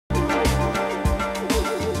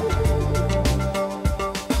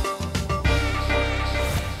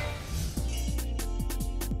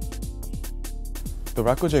The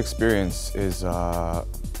Rakkojae experience is the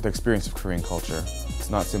experience of Korean culture. It's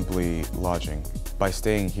not simply lodging. By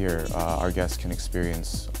staying here, our guests can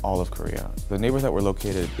experience all of Korea. The neighborhood that we're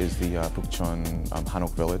located is the Bukchon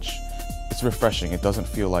Hanok village. It's refreshing. It doesn't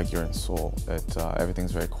feel like you're in Seoul.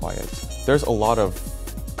 Everything's very quiet. There's a lot of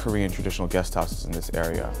Korean traditional guest houses in this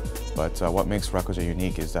area, but what makes Rakkojae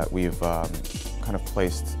unique is that we've kind of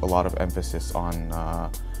placed a lot of emphasis on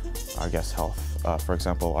our guest health. For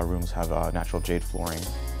example, our rooms have natural jade flooring.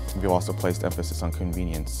 We've also placed emphasis on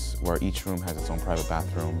convenience, where each room has its own private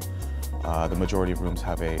bathroom. The majority of rooms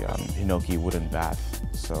have a hinoki wooden bath,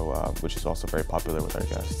 which is also very popular with our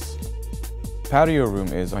guests. Patio room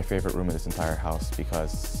is my favorite room in this entire house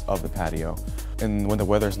because of the patio. And when the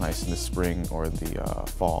weather's nice in the spring or the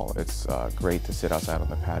fall, it's great to sit outside on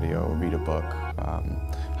the patio, read a book,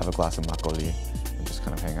 have a glass of makgeolli, and just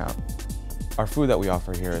kind of hang out. Our food that we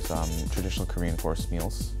offer here is traditional Korean course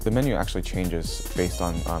meals. The menu actually changes based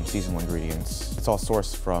on seasonal ingredients. It's all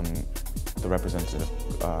sourced from the representative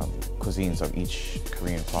cuisines of each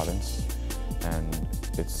Korean province, and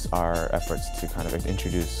it's our efforts to kind of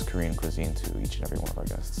introduce Korean cuisine to each and every one of our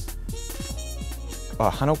guests.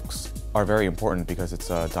 Hanoks are very important because it's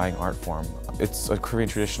a dying art form. It's a Korean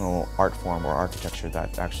traditional art form or architecture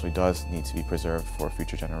that actually does need to be preserved for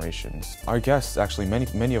future generations. Our guests, actually,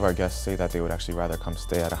 many of our guests say that they would actually rather come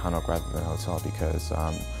stay at a Hanok rather than a hotel because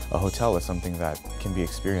a hotel is something that can be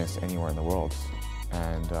experienced anywhere in the world.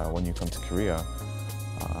 And when you come to Korea,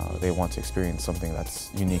 they want to experience something that's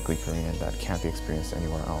uniquely Korean that can't be experienced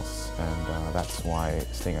anywhere else. And that's why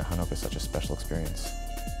staying at Hanok is such a special experience.